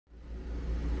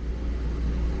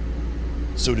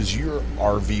So does your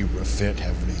RV roof vent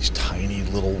have these tiny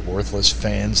little worthless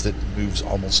fans that moves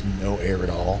almost no air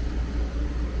at all?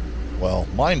 Well,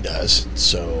 mine does,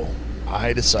 so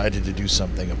I decided to do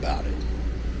something about it.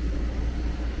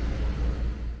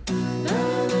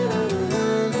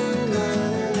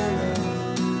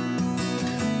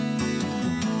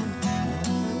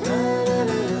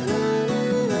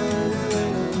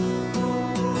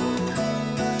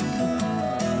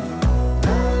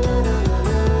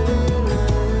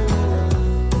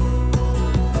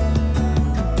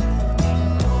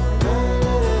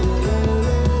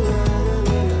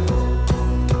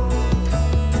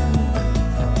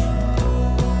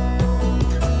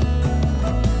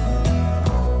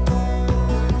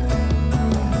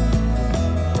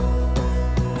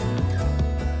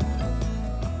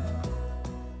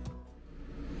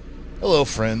 Hello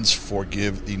friends,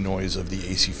 forgive the noise of the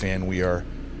AC fan. We are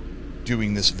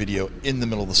doing this video in the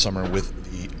middle of the summer with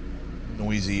the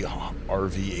noisy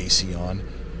RV AC on.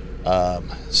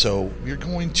 So we're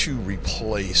going to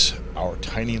replace our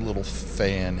tiny little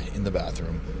fan in the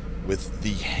bathroom with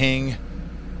the Heng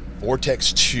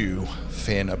Vortex 2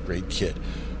 fan upgrade kit.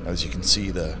 As you can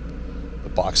see, the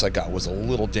box I got was a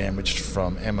little damaged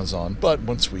from Amazon, but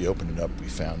once we opened it up, we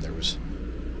found there was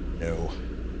no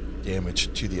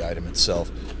damage to the item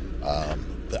itself.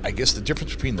 I guess the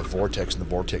difference between the Vortex and the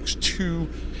Vortex 2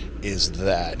 is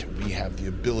that we have the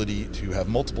ability to have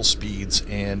multiple speeds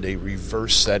and a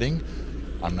reverse setting.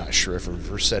 I'm not sure if a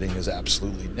reverse setting is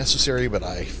absolutely necessary, but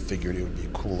I figured it would be a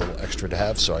cool little extra to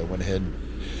have, so I went ahead and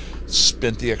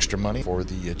spent the extra money for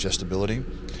the adjustability.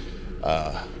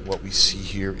 What we see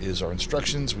here is our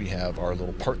instructions. We have our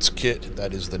little parts kit.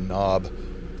 That is the knob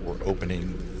for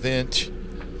opening the vent.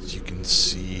 As you can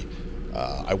see,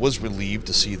 I was relieved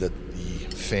to see that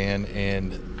the fan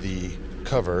and the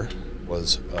cover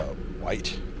was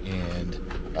white and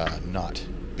not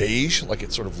beige like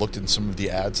it sort of looked in some of the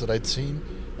ads that I'd seen,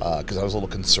 because I was a little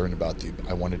concerned about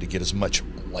I wanted to get as much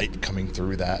light coming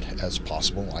through that as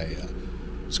possible. I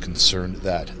was concerned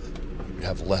that we would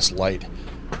have less light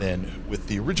than with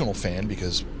the original fan,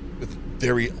 because with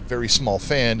very small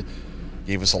fan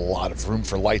gave us a lot of room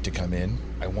for light to come in.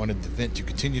 I wanted the vent to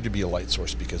continue to be a light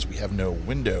source because we have no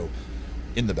window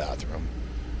in the bathroom,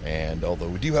 and although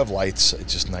we do have lights,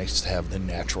 it's just nice to have the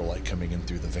natural light coming in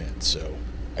through the vent. So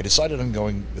I decided on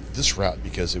going with this route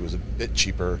because it was a bit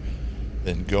cheaper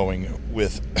than going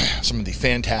with some of the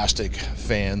fantastic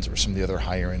fans or some of the other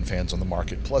higher end fans on the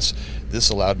market. Plus, this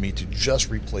allowed me to just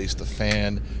replace the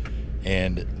fan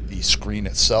and the screen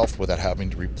itself without having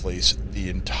to replace the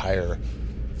entire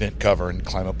vent cover and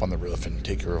climb up on the roof and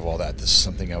take care of all that. This is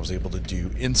something I was able to do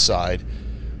inside,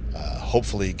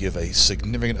 hopefully give a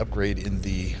significant upgrade in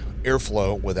the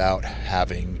airflow without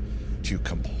having to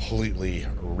completely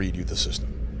redo the system.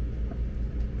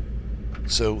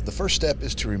 So the first step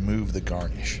is to remove the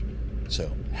garnish. So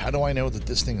how do I know that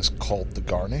this thing is called the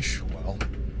garnish? Well,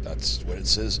 that's what it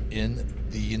says in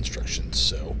the instructions.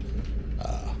 So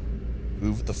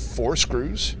move the 4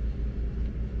 screws,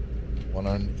 one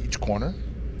on each corner.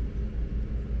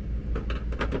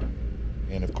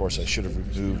 And of course I should have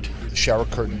removed the shower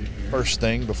curtain first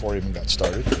thing before I even got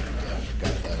started. Got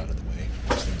that out of the way.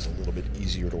 This thing's a little bit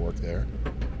easier to work there.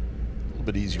 A little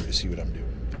bit easier to see what I'm doing.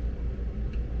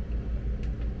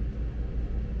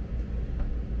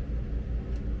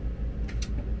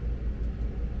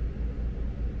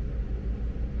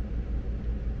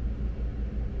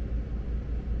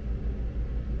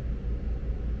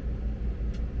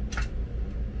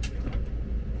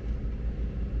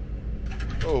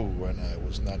 Oh, and I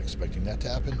was not expecting that to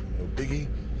happen. No biggie.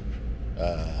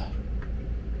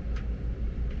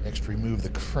 Next, remove the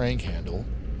crank handle.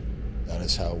 That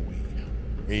is how we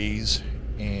raise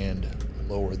and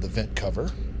lower the vent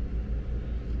cover.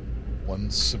 One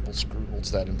simple screw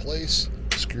holds that in place.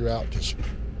 Screw out, just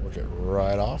work it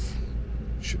right off.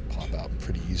 Should pop out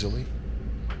pretty easily.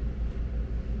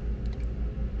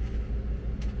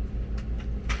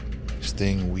 Next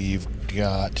thing, we've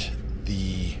got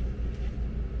the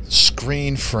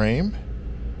screen frame,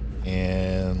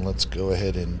 and let's go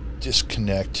ahead and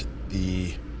disconnect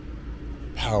the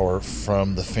power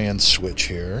from the fan switch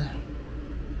here.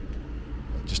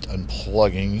 Just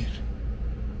unplugging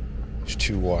these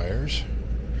 2 wires.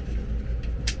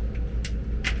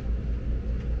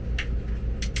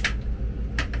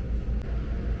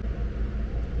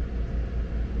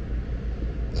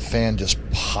 The fan just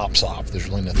pops off. There's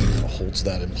really nothing that holds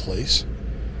that in place.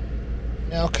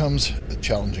 Now comes the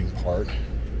challenging part.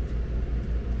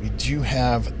 We do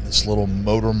have this little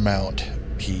motor mount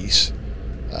piece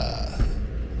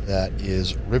that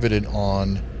is riveted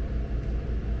on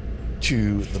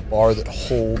to the bar that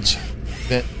holds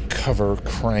vent cover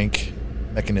crank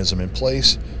mechanism in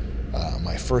place.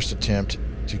 My first attempt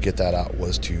to get that out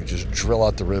was to just drill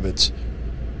out the rivets.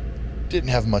 Didn't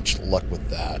have much luck with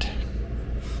that.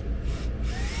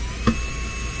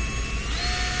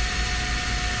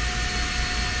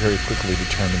 Very quickly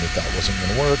determined that that wasn't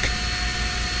going to work.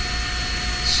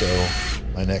 So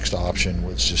my next option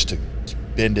was just to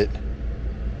bend it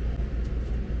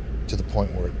to the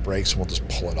point where it breaks and we'll just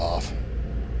pull it off.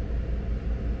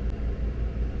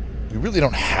 We really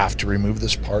don't have to remove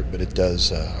this part, but it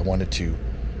does. I wanted to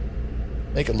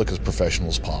make it look as professional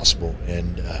as possible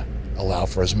and allow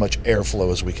for as much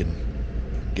airflow as we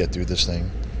can get through this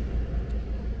thing.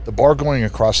 The bar going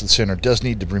across the center does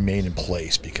need to remain in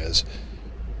place because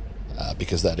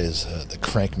that is the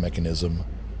crank mechanism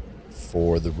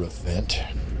for the roof vent.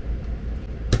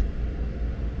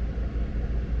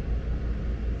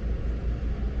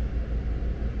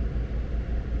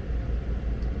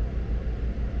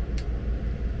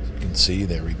 As you can see,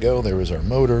 there we go. There is our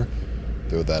motor.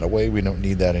 Throw that away. We don't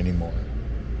need that anymore.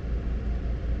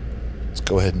 Let's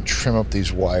go ahead and trim up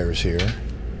these wires here.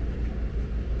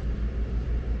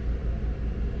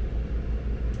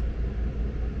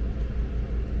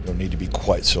 Don't need to be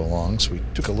quite so long, so we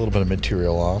took a little bit of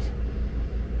material off.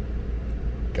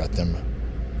 Got them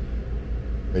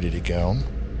ready to go.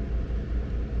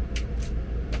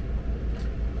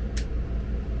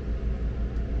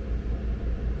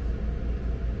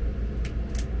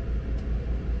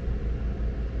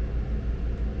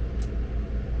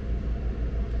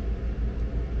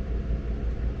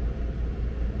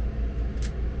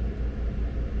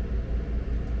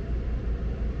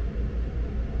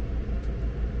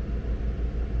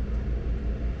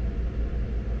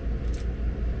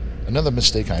 Another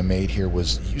mistake I made here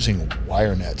was using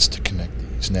wire nets to connect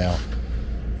these. Now,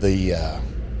 the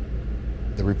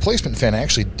replacement fan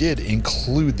actually did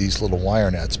include these little wire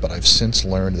nets, but I've since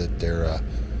learned that they're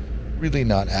really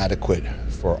not adequate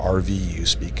for RV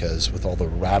use, because with all the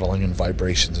rattling and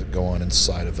vibrations that go on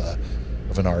inside of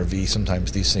an RV,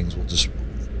 sometimes these things will just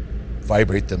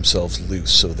vibrate themselves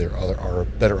loose. So there are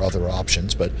better other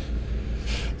options, but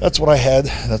that's what I had,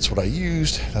 that's what I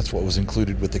used, that's what was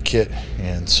included with the kit,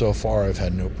 and so far I've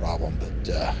had no problem, but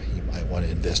you might want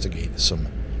to investigate some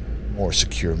more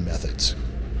secure methods.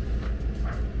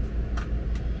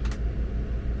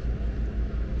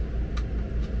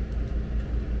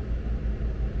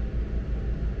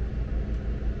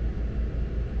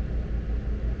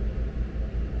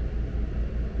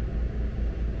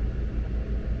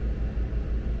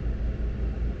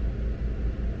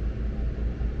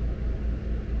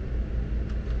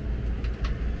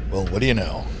 Well, what do you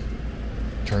know?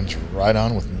 Turns right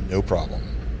on with no problem.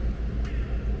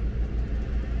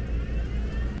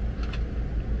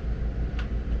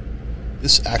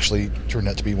 This actually turned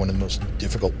out to be one of the most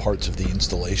difficult parts of the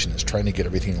installation, is trying to get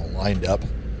everything lined up,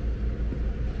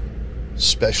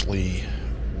 especially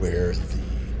where the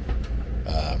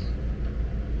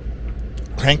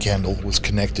crank handle was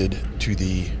connected to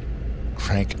the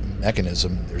crank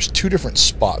mechanism. There's two different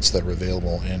spots that are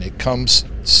available, and it comes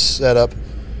set up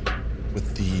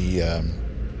with the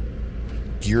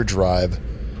gear drive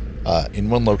in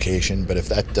one location, but if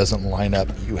that doesn't line up,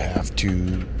 you have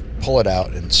to pull it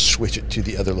out and switch it to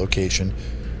the other location,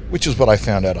 which is what I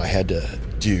found out I had to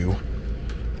do.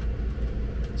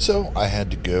 So I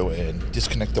had to go and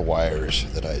disconnect the wires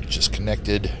that I had just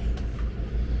connected,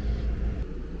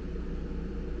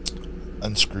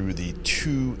 unscrew the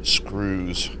two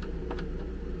screws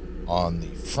on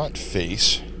the front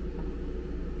face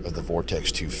of the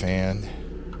Vortex 2 fan.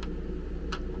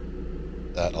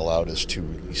 That allowed us to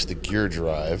release the gear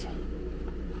drive.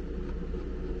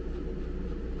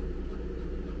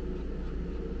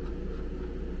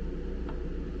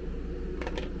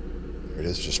 There it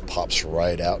is, just pops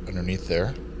right out underneath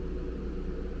there.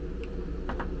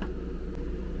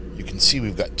 You can see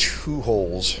we've got two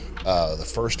holes. The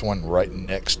first one right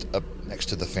next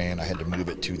to the fan, I had to move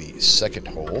it to the second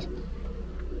hole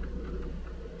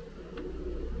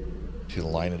to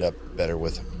line it up better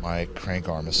with my crank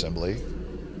arm assembly.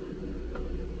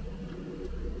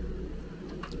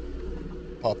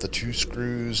 Pop the two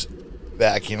screws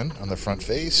back in on the front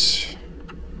face.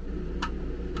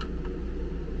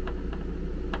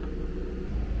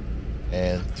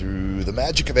 And through the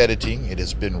magic of editing, it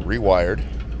has been rewired.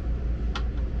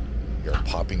 We are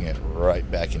popping it right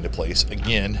back into place.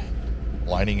 Again,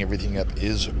 lining everything up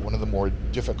is one of the more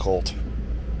difficult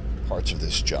parts of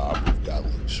this job. We've got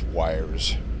loose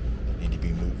wires that need to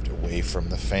be moved away from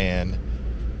the fan.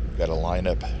 We've got to line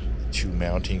up the two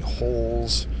mounting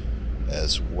holes,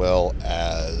 as well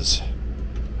as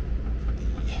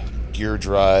gear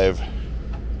drive,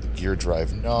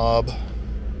 knob.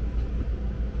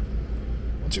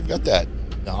 Once you've got that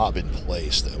knob in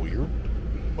place, though, you're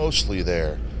mostly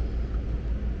there.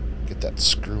 Get that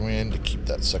screw in to keep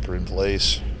that sucker in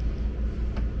place.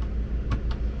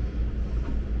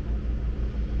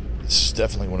 This is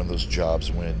definitely one of those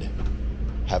jobs when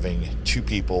having 2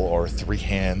 people or 3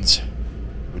 hands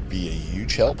would be a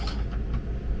huge help.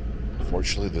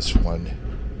 Unfortunately, this one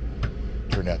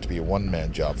turned out to be a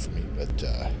one-man job for me, but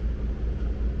I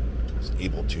was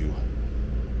able to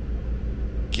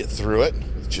get through it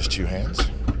with just 2 hands.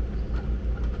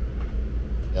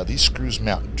 Now these screws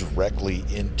mount directly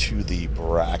into the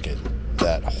bracket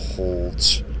that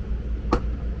holds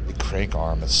the crank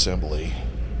arm assembly.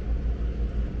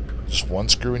 Just 1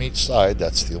 screw in each side.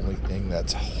 That's the only thing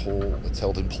that's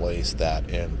held in place. That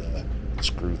and the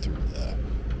screw through the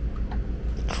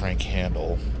crank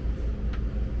handle,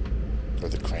 or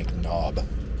the crank knob,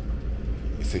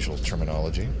 the official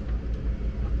terminology.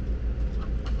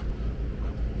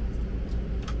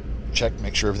 Check,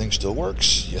 make sure everything still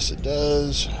works. Yes, it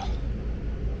does.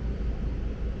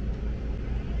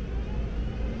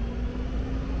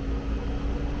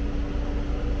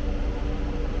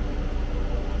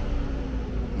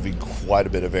 Moving quite a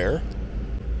bit of air,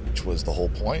 which was the whole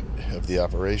point of the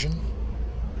operation.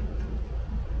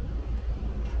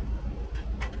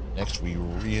 Next, we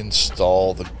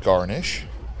reinstall the garnish.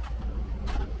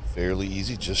 Fairly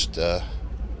easy, just put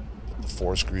the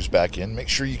 4 screws back in. Make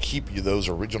sure you keep those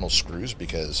original screws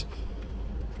because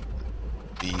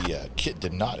the kit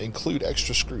did not include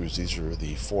extra screws. These are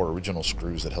the 4 original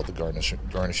screws that held the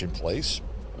garnish in place.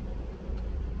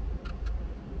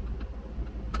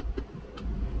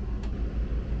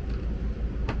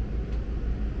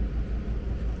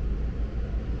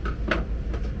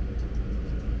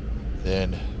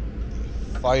 Then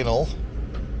the final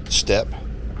step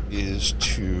is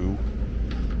to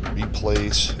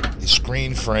replace the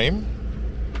screen frame.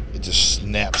 It just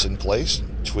snaps in place,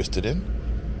 twist it in.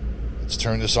 Let's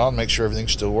turn this on, make sure everything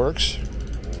still works.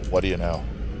 What do you know?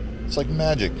 It's like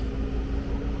magic.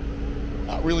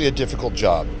 Not really a difficult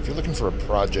job. If you're looking for a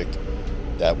project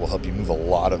that will help you move a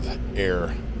lot of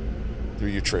air through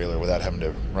your trailer without having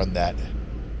to run that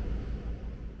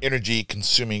energy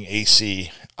consuming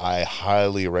AC, I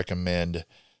highly recommend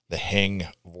the Heng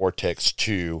Vortex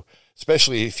 2,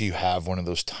 especially if you have one of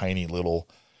those tiny little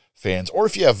fans, or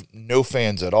if you have no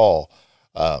fans at all.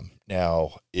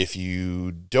 Now, if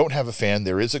you don't have a fan,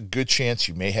 there is a good chance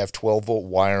you may have 12-volt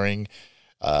wiring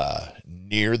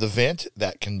near the vent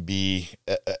that can be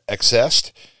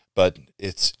accessed, but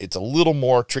it's a little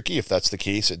more tricky if that's the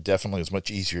case. It definitely is much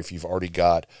easier if you've already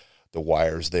got the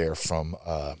wires there from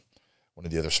one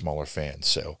of the other smaller fans.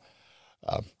 So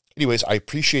anyways, I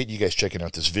appreciate you guys checking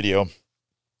out this video.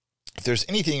 If there's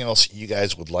anything else you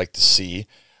guys would like to see,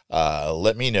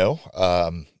 let me know.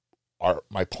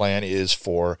 My plan is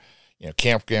for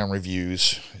campground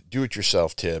reviews,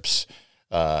 do-it-yourself tips,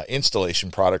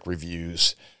 installation product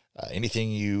reviews,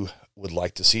 anything you would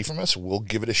like to see from us, we'll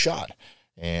give it a shot.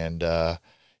 And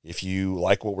if you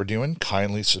like what we're doing,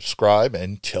 kindly subscribe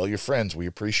and tell your friends. We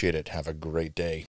appreciate it. Have a great day.